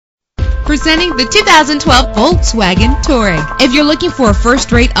Presenting the 2012 Volkswagen Touareg. If you're looking for a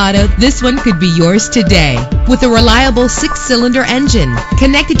first-rate auto, this one could be yours today. With a reliable 6-cylinder engine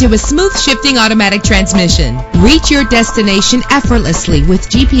connected to a smooth shifting automatic transmission, reach your destination effortlessly with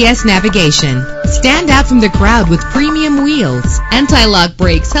GPS navigation. Stand out from the crowd with premium wheels. Anti-lock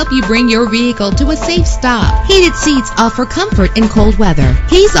brakes help you bring your vehicle to a safe stop. Heated seats offer comfort in cold weather.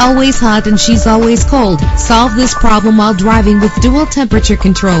 He's always hot and she's always cold. Solve this problem while driving with dual temperature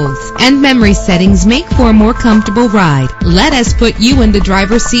controls. And memory settings make for a more comfortable ride. Let us put you in the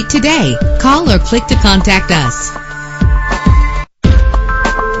driver's seat today. Call or click to contact us.